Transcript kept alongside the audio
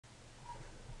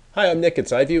Hi, I'm Nick at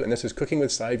Sideview, and this is Cooking with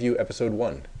Sideview Episode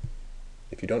 1.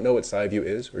 If you don't know what Sideview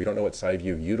is, or you don't know what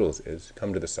Sideview Utils is,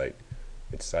 come to the site.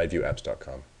 It's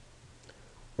sideviewapps.com. What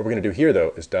we're going to do here,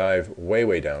 though, is dive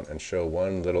way down and show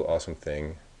one little awesome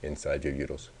thing in Sideview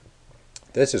Utils.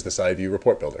 This is the Sideview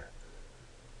Report Builder.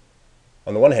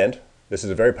 On the one hand, this is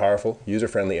a very powerful,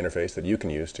 user-friendly interface that you can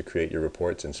use to create your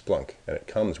reports in Splunk, and it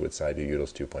comes with Sideview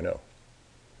Utils 2.0.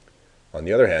 On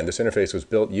the other hand, this interface was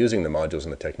built using the modules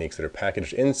and the techniques that are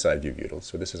packaged in Sideview Utils,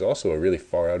 so this is also a really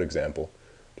far-out example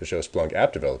to show Splunk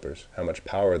app developers how much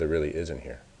power there really is in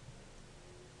here.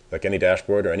 Like any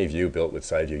dashboard or any view built with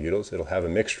Sideview Utils, it'll have a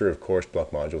mixture of core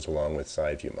Splunk modules along with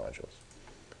Sideview modules.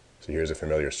 So here's a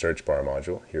familiar search bar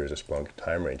module, here's a Splunk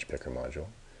time range picker module.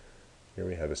 Here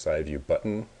we have a Sideview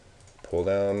button, pull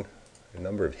down, a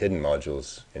number of hidden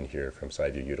modules in here from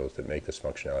Sideview Utils that make this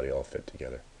functionality all fit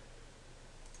together.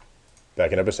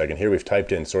 Backing up a second, here we've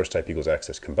typed in source type equals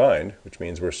access combined, which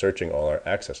means we're searching all our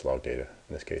access log data.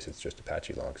 In this case, it's just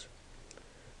Apache logs.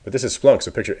 But this is Splunk, so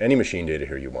picture any machine data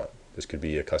here you want. This could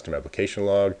be a custom application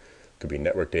log, could be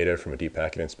network data from a deep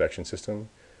packet inspection system.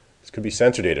 This could be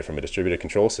sensor data from a distributed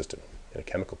control system in a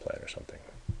chemical plant or something.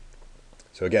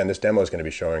 So again, this demo is going to be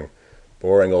showing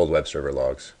boring old web server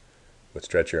logs. Let's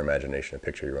stretch your imagination and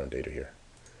picture your own data here.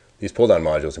 These pull-down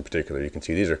modules in particular, you can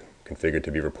see these are configured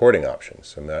to be reporting options.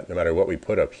 So no matter what we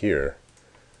put up here,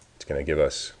 it's going to give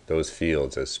us those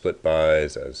fields as split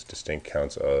bys, as distinct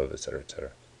counts of, etc., etc.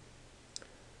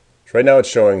 So right now it's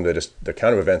showing the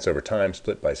count of events over time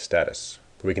split by status.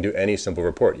 But we can do any simple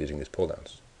report using these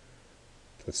pull-downs.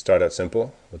 Let's start out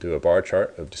simple. We'll do a bar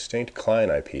chart of distinct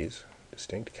client IPs,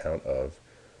 distinct count of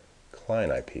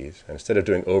client IPs. And instead of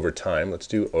doing over time, let's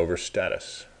do over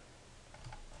status.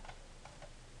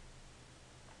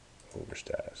 Over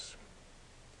status.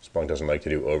 Splunk doesn't like to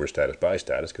do over status by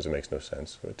status because it makes no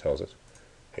sense. So it tells us,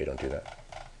 hey, don't do that.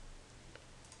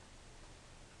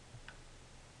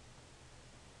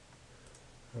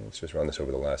 And let's just run this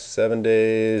over the last 7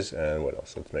 days. And what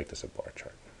else? Let's make this a bar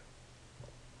chart.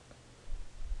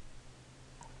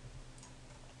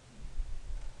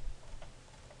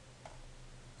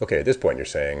 Okay, at this point you're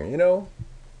saying, you know,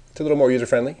 it's a little more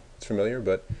user-friendly. It's familiar,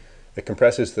 but it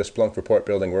compresses the Splunk report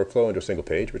building workflow into a single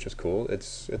page, which is cool.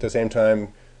 It's at the same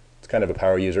time, it's kind of a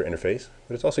power user interface,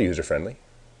 but it's also user-friendly.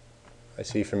 I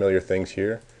see familiar things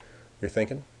here. You're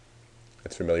thinking,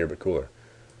 it's familiar but cooler.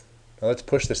 Now let's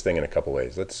push this thing in a couple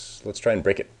ways. Let's try and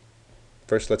break it.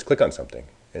 First, let's click on something.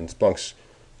 In Splunk's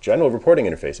general reporting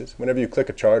interfaces, whenever you click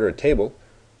a chart or a table,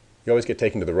 you always get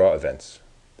taken to the raw events.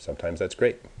 Sometimes that's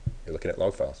great. You're looking at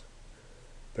log files.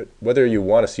 But whether you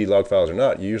want to see log files or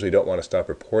not, you usually don't want to stop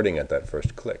reporting at that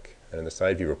first click. And in the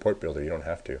Sideview Report Builder, you don't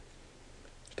have to.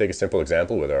 Let's take a simple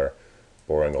example with our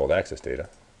boring old access data.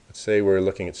 Let's say we're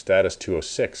looking at status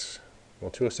 206.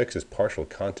 Well, 206 is partial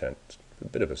content. It's a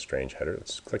bit of a strange header.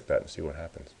 Let's click that and see what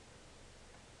happens.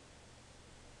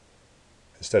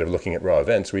 Instead of looking at raw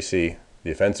events, we see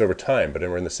the events over time, but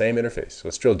then we're in the same interface. So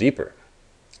let's drill deeper.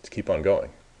 Let's keep on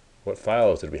going. What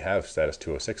files did we have status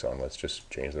 206 on? Let's just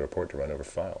change the report to run over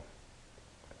file.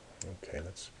 Okay,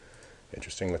 that's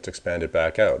interesting. Let's expand it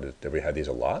back out. Did we have these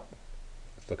a lot?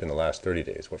 Let's look in the last 30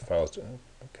 days. What files?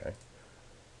 Okay.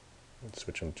 Let's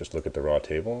switch and just look at the raw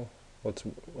table.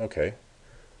 Okay.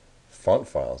 Font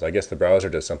files. I guess the browser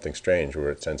does something strange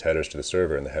where it sends headers to the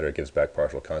server and the header gives back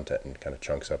partial content and kind of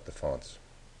chunks up the fonts.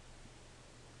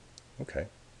 Okay.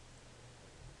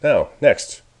 Now,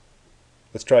 next.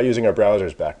 Let's try using our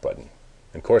browser's back button.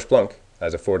 In core Splunk,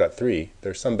 as of 4.3,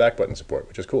 there's some back button support,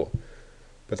 which is cool.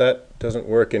 But that doesn't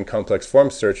work in complex form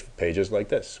search pages like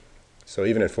this. So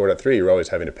even in 4.3, you're always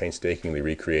having to painstakingly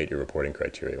recreate your reporting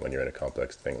criteria when you're in a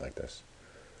complex thing like this.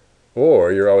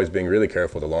 Or you're always being really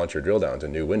careful to launch your drill downs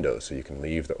in new windows so you can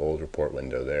leave the old report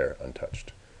window there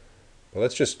untouched. But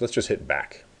let's just hit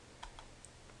back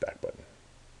button.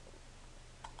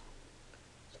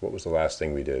 So what was the last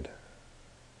thing we did?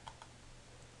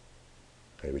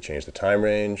 Okay, we changed the time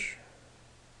range.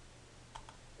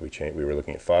 We were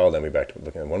looking at file, then we back to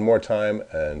looking at one more time,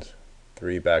 and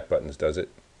 3 back buttons does it,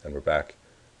 and we're back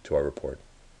to our report.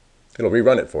 It'll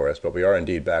rerun it for us, but we are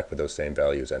indeed back with those same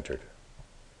values entered.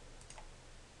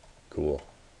 Cool.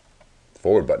 The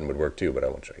forward button would work too, but I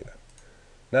won't show you that.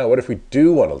 Now, what if we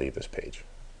do want to leave this page?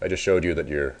 I just showed you that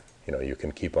you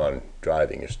can keep on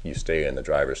driving. You stay in the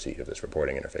driver's seat of this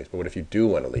reporting interface. But what if you do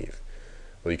want to leave?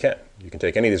 Well, you can. You can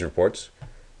take any of these reports.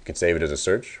 You can save it as a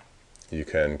search. You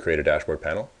can create a dashboard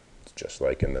panel. It's just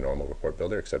like in the normal report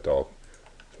builder, except all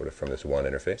sort of from this one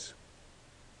interface.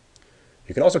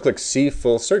 You can also click See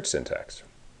Full Search Syntax.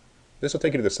 This will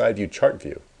take you to the Sideview chart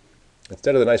view.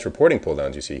 Instead of the nice reporting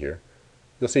pull-downs you see here,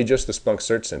 you'll see just the Splunk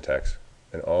search syntax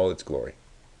in all its glory.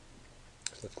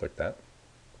 So let's click that.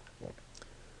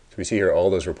 So we see here all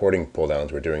those reporting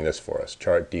pull-downs were doing this for us.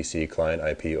 Chart DC client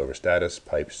IP over status,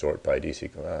 pipe sort by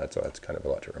DC. That's kind of a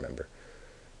lot to remember.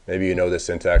 Maybe you know this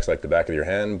syntax like the back of your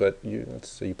hand, but let's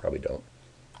say you probably don't.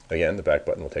 Again, the back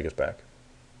button will take us back.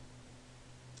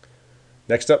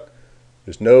 Next up,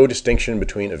 there's no distinction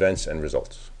between events and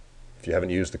results. If you haven't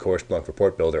used the core Splunk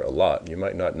Report Builder a lot, you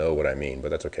might not know what I mean, but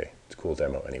that's okay. It's a cool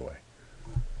demo anyway.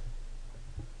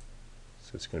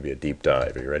 So it's going to be a deep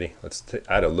dive. Are you ready? Let's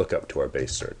add a lookup to our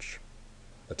base search.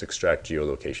 Let's extract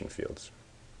geolocation fields.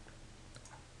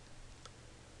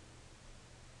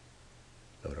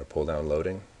 Note our pull down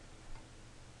loading.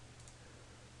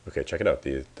 Okay, check it out.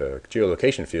 The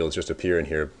geolocation fields just appear in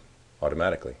here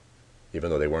automatically, even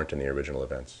though they weren't in the original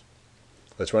events.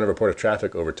 Let's run a report of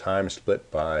traffic over time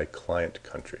split by client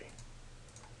country.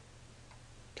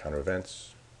 Counter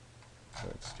events.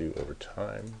 Let's do over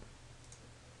time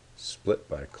split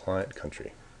by client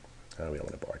country. We don't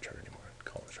want a bar chart anymore.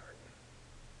 Column chart.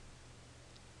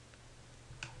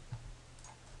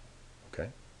 Okay.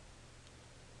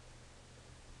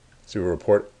 So we'll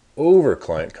report over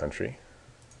client country,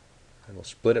 and we'll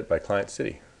split it by client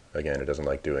city. Again, it doesn't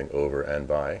like doing over and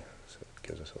by, so it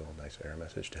gives us a little nice error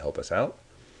message to help us out.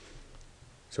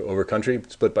 So over country,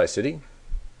 split by city.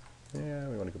 Yeah,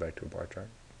 we want to go back to a bar chart.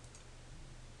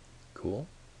 Cool.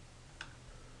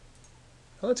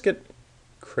 Now let's get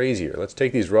crazier. Let's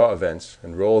take these raw events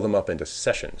and roll them up into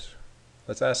sessions.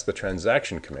 Let's ask the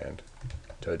transaction command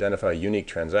to identify unique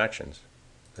transactions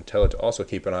and tell it to also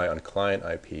keep an eye on client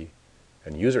IP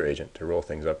and user agent to roll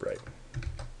things up right.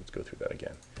 Let's go through that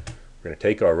again. We're going to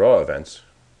take our raw events,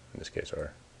 in this case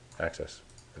our access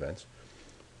events,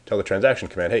 tell the transaction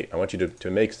command, hey, I want you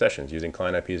to make sessions using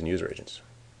client IPs and user agents.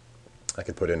 I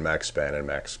could put in max span and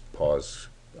max pause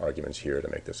arguments here to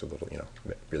make this a little,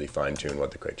 really fine-tune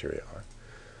what the criteria are.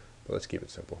 But let's keep it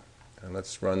simple. And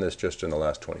let's run this just in the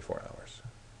last 24 hours.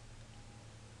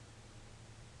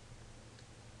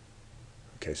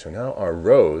 Okay, so now our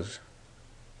rows,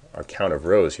 our count of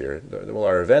rows here, well,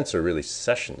 our events are really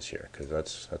sessions here, because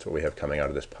that's what we have coming out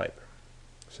of this pipe.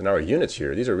 So now our units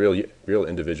here, these are real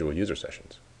individual user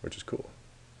sessions, which is cool.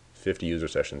 50 user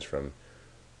sessions from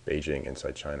Beijing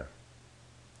inside China.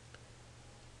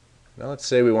 Now let's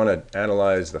say we want to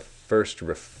analyze the first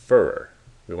referrer.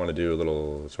 We want to do a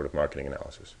little sort of marketing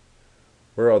analysis.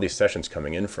 Where are all these sessions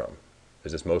coming in from?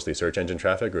 Is this mostly search engine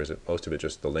traffic, or is it most of it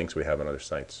just the links we have on other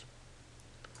sites?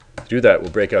 To do that,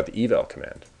 we'll break out the eval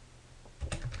command,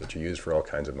 which you use for all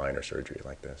kinds of minor surgery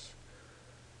like this.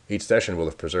 Each session will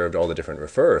have preserved all the different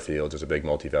referrer fields as a big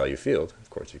multi-value field. Of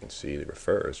course, you can see the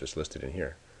referrer is just listed in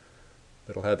here.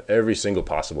 It'll have every single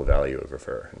possible value of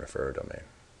referrer and referrer domain.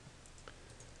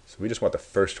 So we just want the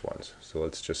first ones. So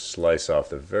let's just slice off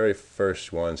the very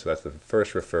first one. So that's the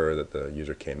first referrer that the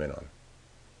user came in on.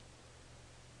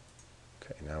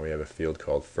 Okay, now we have a field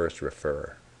called first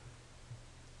referrer.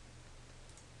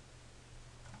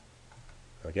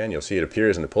 Again, you'll see it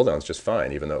appears in the pull downs just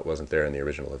fine, even though it wasn't there in the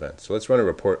original event. So let's run a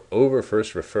report over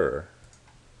first referrer,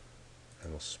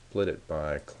 and we'll split it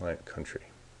by client country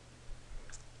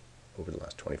over the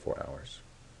last 24 hours.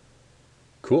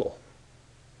 Cool.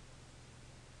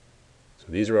 So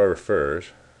these are our referrers,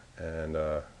 and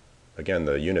again,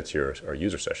 the units here are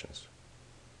user sessions.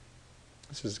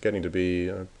 This is getting to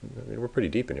be, we're pretty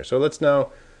deep in here. So let's now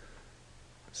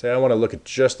say I want to look at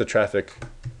just the traffic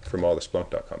from all the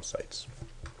Splunk.com sites.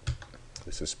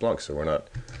 This is Splunk, so we're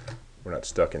not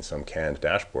stuck in some canned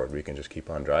dashboard. We can just keep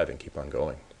on driving, keep on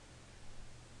going.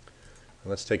 And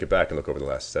let's take it back and look over the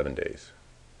last 7 days.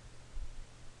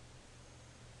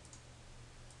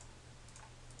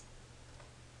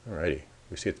 Alrighty,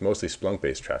 we see it's mostly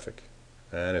Splunk-based traffic,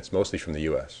 and it's mostly from the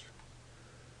US.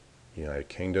 United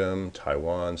Kingdom,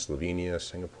 Taiwan, Slovenia,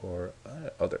 Singapore,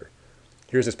 other.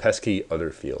 Here's this pesky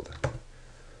other field.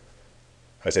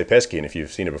 I say pesky, and if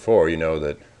you've seen it before, you know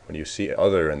that when you see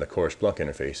other in the core Splunk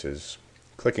interfaces,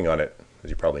 clicking on it, as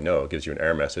you probably know, gives you an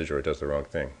error message or it does the wrong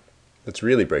thing. Let's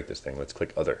really break this thing. Let's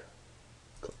click other.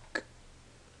 Click.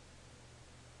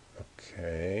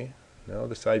 Okay, now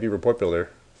the Sideview Report Builder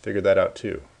figured that out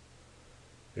too.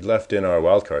 It left in our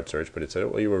wildcard search, but it said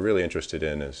what you were really interested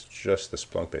in is just the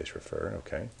Splunk-based referrer.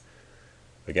 Okay.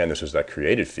 Again, this was that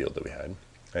created field that we had.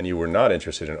 And you were not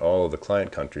interested in all of the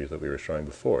client countries that we were showing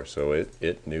before, so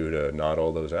it knew to knot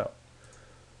all those out.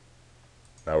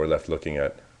 Now we're left looking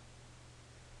at,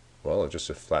 well, just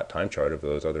a flat time chart of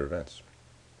those other events.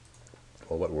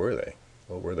 Well, what were they?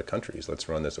 What were the countries? Let's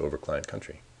run this over client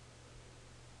country.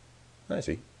 I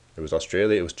see. It was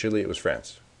Australia, it was Chile, it was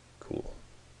France. Cool.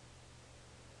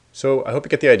 So I hope you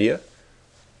get the idea.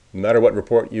 No matter what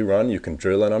report you run, you can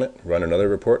drill in on it, run another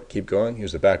report, keep going.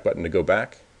 Use the back button to go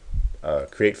back.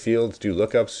 Create fields, do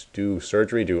lookups, do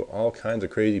surgery, do all kinds of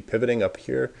crazy pivoting up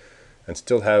here, and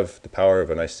still have the power of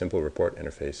a nice simple report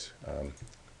interface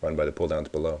run by the pull downs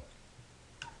below.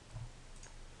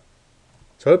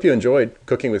 So I hope you enjoyed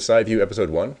Cooking with Sideview Episode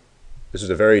 1. This is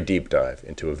a very deep dive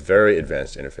into a very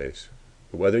advanced interface.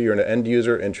 But whether you're an end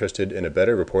user interested in a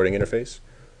better reporting interface,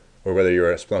 or whether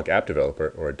you're a Splunk app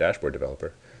developer or a dashboard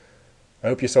developer, I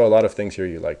hope you saw a lot of things here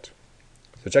you liked.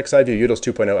 So check Sideview Utils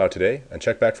 2.0 out today, and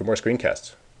check back for more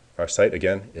screencasts. Our site,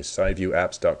 again, is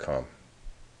sideviewapps.com.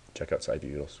 Check out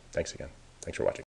Sideview Utils. Thanks again. Thanks for watching.